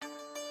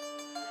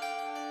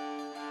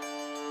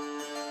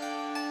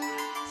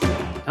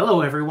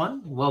Hello,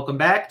 everyone. Welcome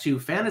back to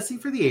Fantasy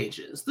for the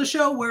Ages, the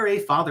show where a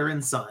father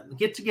and son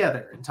get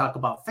together and talk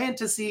about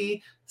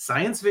fantasy,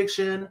 science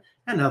fiction,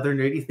 and other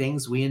nerdy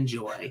things we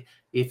enjoy.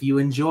 If you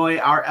enjoy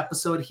our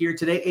episode here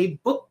today, a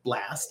book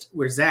blast,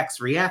 where Zach's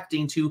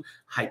reacting to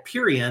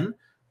Hyperion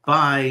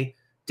by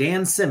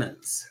Dan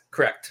Simmons.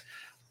 Correct.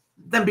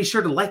 Then be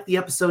sure to like the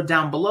episode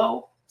down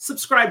below.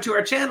 Subscribe to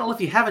our channel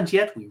if you haven't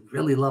yet. We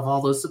really love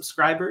all those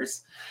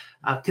subscribers.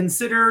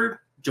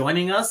 Consider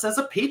joining us as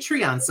a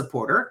Patreon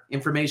supporter.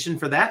 Information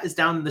for that is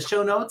down in the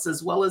show notes,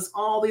 as well as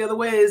all the other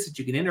ways that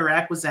you can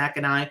interact with Zach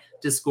and I: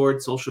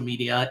 Discord, social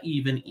media,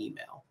 even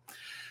email.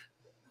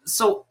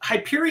 So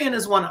Hyperion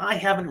is one I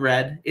haven't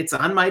read. It's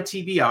on my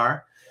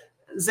TBR.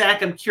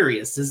 Zach, I'm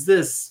curious. Is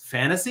this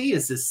fantasy?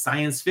 Is this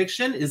science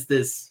fiction? Is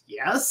this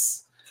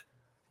yes?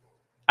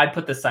 I'd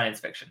put this science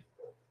fiction.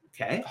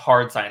 Okay.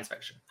 Hard science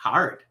fiction.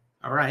 Hard.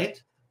 All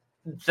right.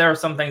 There are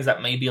some things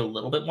that may be a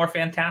little bit more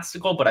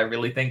fantastical, but I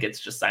really think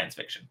it's just science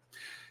fiction.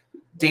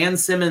 Dan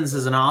Simmons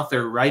is an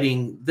author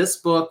writing this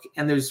book,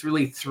 and there's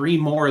really 3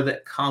 more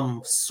that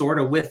come sort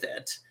of with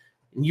it.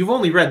 And you've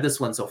only read this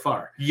one so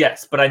far.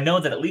 Yes, but I know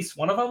that at least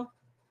one of them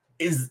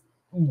is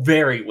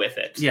very with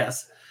it.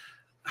 Yes.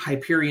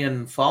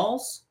 Hyperion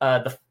Falls?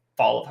 The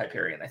Fall of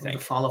Hyperion, I think.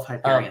 The Fall of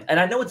Hyperion. And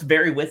I know it's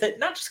very with it,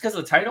 not just because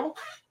of the title,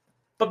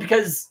 but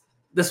because...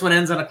 This one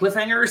ends on a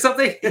cliffhanger or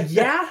something?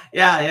 Yeah.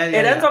 Yeah.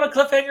 It ends on a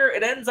cliffhanger.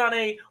 It ends on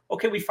a,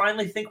 okay, we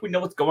finally think we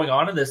know what's going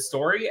on in this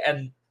story.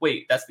 And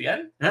wait, that's the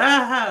end?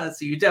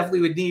 So you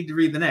definitely would need to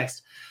read the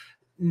next.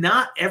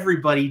 Not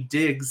everybody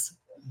digs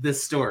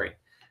this story.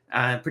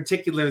 In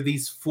particular,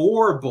 these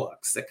 4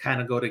 books that kind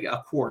of go to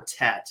a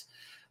quartet.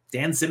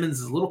 Dan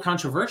Simmons is a little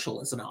controversial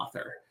as an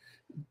author.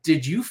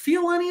 Did you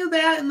feel any of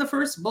that in the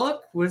first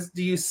book?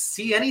 Do you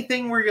see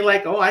anything where you're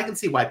like, oh, I can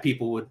see why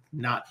people would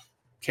not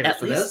care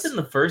At for least this? in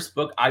the first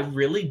book, I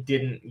really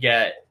didn't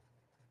get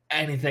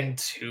anything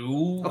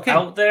too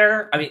out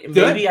there. I mean,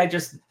 maybe I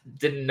just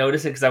didn't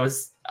notice it because I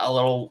was a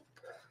little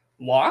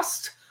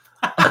lost.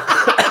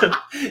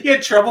 You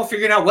had trouble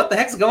figuring out what the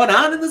heck's going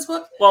on in this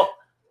book? Well,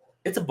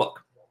 it's a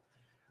book.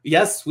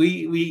 Yes,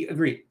 we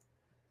agree.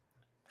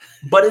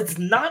 But it's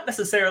not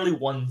necessarily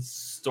one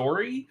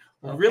story.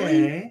 Okay.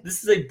 Really,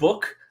 this is a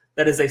book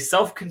that is a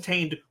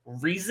self-contained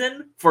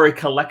reason for a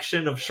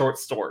collection of short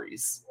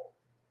stories.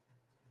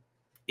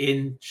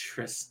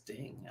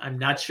 Interesting. I'm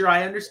not sure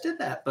I understood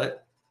that,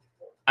 but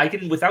I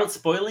can, without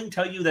spoiling,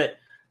 tell you that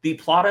the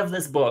plot of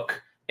this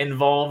book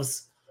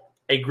involves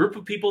a group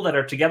of people that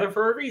are together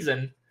for a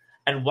reason,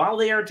 and while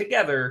they are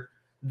together,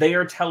 they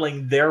are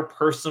telling their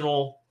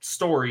personal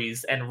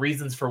stories and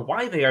reasons for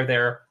why they are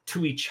there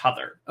to each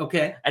other.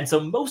 Okay. And so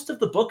most of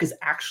the book is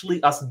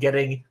actually us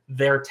getting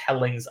their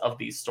tellings of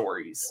these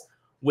stories,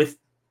 with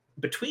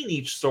between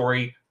each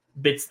story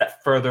bits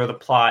that further the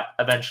plot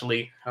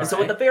eventually.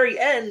 So at the very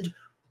end,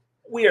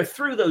 we are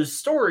through those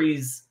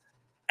stories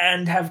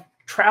and have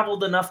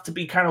traveled enough to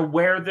be kind of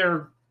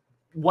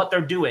what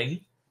they're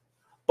doing,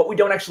 but we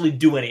don't actually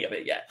do any of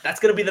it yet. That's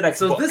going to be the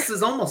next book. So this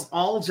is almost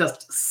all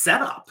just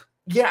setup.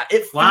 Yeah,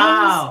 it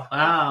feels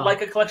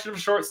like a collection of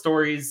short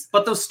stories.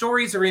 But those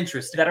stories are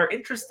interesting. That are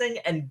interesting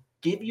and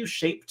give you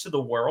shape to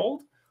the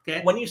world.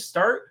 Okay. When you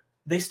start,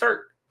 they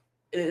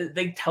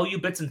tell you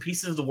bits and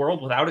pieces of the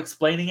world without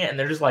explaining it, and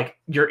they're just like,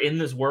 you're in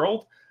this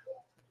world.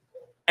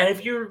 And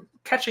if you're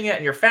catching it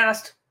and you're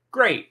fast,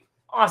 great,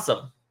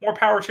 awesome, more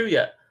power to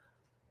you.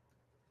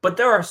 But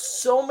there are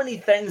so many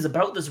things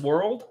about this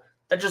world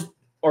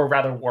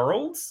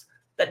worlds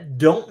that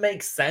don't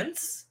make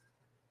sense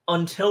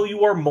until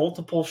you are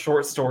multiple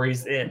short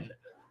stories in.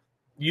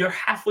 You're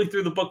halfway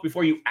through the book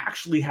before you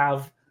actually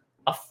have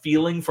a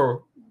feeling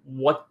for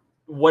what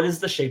is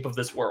the shape of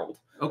this world.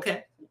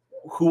 Okay.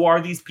 Who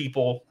are these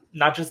people?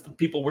 Not just the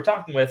people we're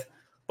talking with,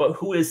 but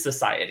who is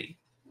society?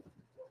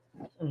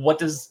 What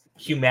does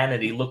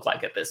humanity look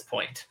like at this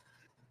point?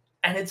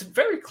 And it's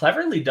very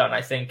cleverly done,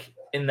 I think,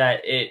 in that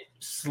it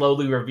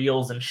slowly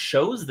reveals and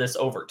shows this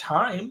over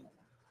time.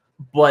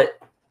 But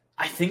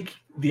I think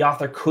the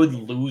author could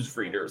lose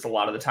readers a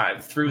lot of the time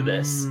through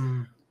this.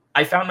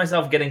 I found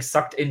myself getting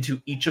sucked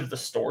into each of the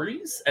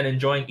stories and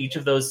enjoying each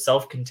of those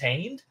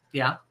self-contained.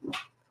 Yeah.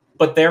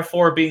 But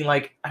therefore being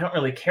like, I don't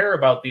really care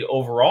about the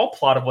overall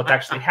plot of what's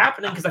actually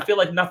happening because I feel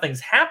like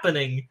nothing's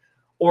happening,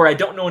 or I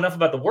don't know enough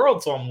about the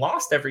world, so I'm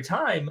lost every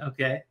time.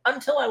 Okay.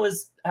 Until I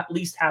was at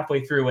least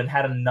halfway through and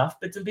had enough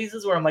bits and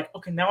pieces where I'm like,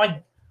 okay, now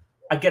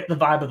I get the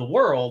vibe of the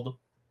world.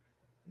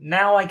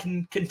 Now I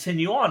can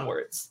continue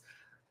onwards.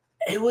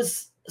 It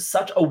was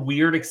such a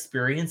weird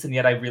experience, and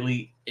yet I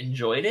really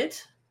enjoyed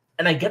it.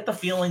 And I get the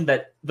feeling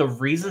that the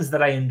reasons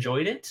that I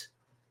enjoyed it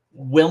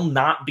will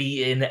not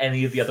be in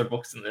any of the other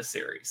books in this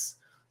series.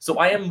 So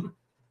I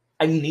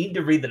need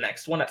to read the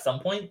next one at some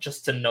point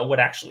just to know what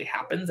actually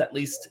happens, at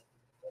least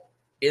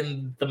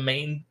in the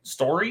main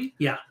story.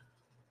 Yeah.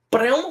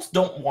 But I almost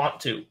don't want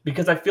to,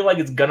 because I feel like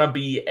it's gonna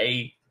be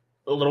a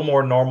little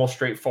more normal,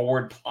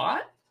 straightforward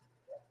plot.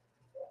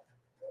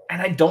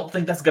 And I don't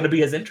think that's going to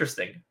be as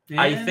interesting.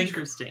 I think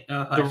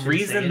the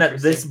reason that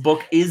this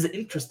book is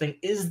interesting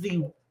is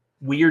the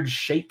weird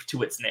shape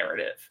to its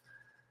narrative.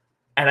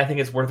 And I think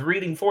it's worth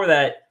reading for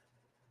that.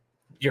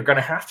 You're going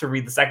to have to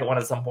read the second one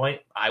at some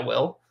point. I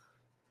will.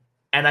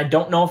 And I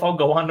don't know if I'll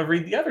go on to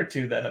read the other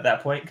two then at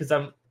that point, because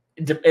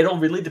it'll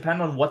really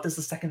depend on what does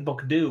the second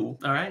book do.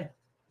 All right.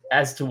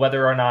 As to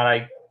whether or not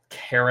I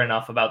care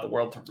enough about the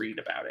world to read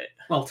about it.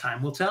 Well,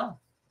 time will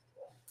tell.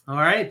 All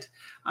right.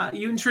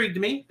 You intrigued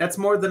me. That's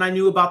more than I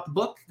knew about the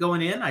book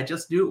going in. I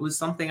just knew it was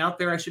something out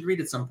there I should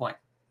read at some point.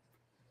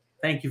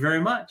 Thank you very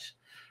much.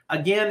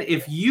 Again,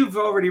 if you've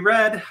already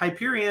read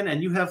Hyperion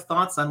and you have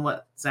thoughts on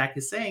what Zach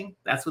is saying,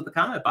 that's what the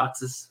comment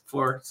box is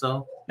for.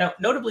 So now,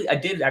 notably, I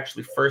did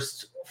actually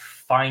first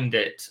find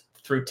it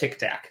through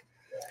TikTok.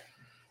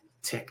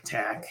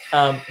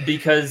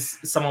 Because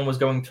someone was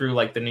going through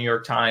like the New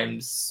York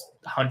Times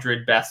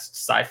 100 best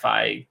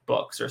sci-fi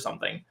books or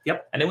something.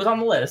 Yep. And it was on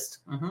the list.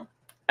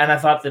 And I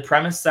thought the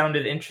premise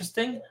sounded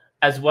interesting,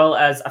 as well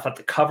as I thought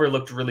the cover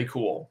looked really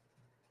cool.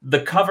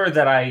 The cover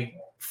that I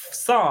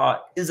saw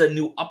is a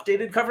new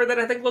updated cover that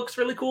I think looks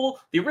really cool.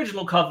 The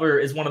original cover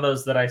is one of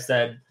those that I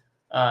said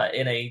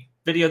in a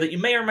video that you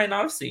may or may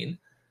not have seen,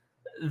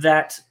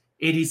 that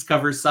 80s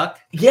covers suck.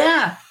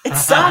 Yeah, it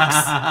sucks.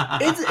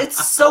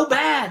 It's so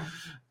bad.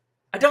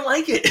 I don't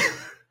like it.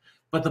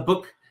 But the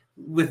book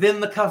within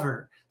the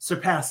cover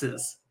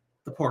surpasses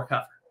the poor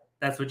cover.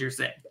 That's what you're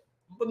saying.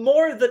 But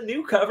more, the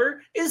new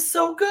cover is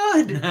so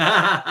good.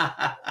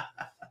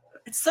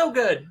 It's so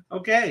good.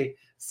 Okay,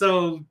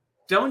 so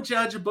don't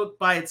judge a book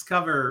by its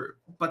cover,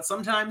 but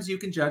sometimes you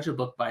can judge a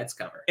book by its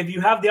cover. If you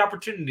have the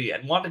opportunity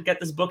and want to get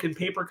this book in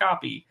paper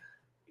copy,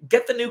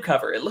 get the new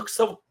cover. It looks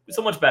so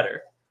much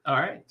better. All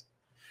right.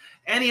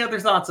 Any other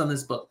thoughts on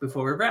this book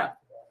before we wrap?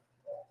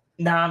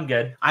 Nah, I'm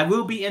good. I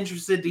will be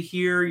interested to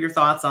hear your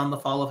thoughts on The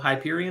Fall of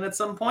Hyperion at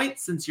some point,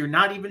 since you're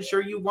not even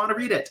sure you want to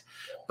read it.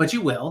 But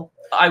you will.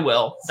 I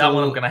will. That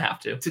one I'm going to have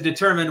to. To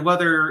determine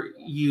whether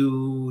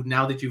you,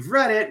 now that you've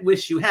read it,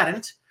 wish you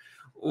hadn't,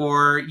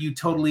 or you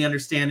totally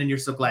understand and you're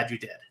so glad you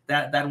did.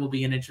 That will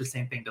be an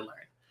interesting thing to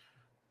learn.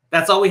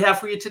 That's all we have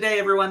for you today,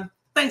 everyone.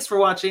 Thanks for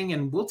watching,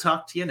 and we'll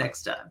talk to you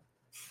next time.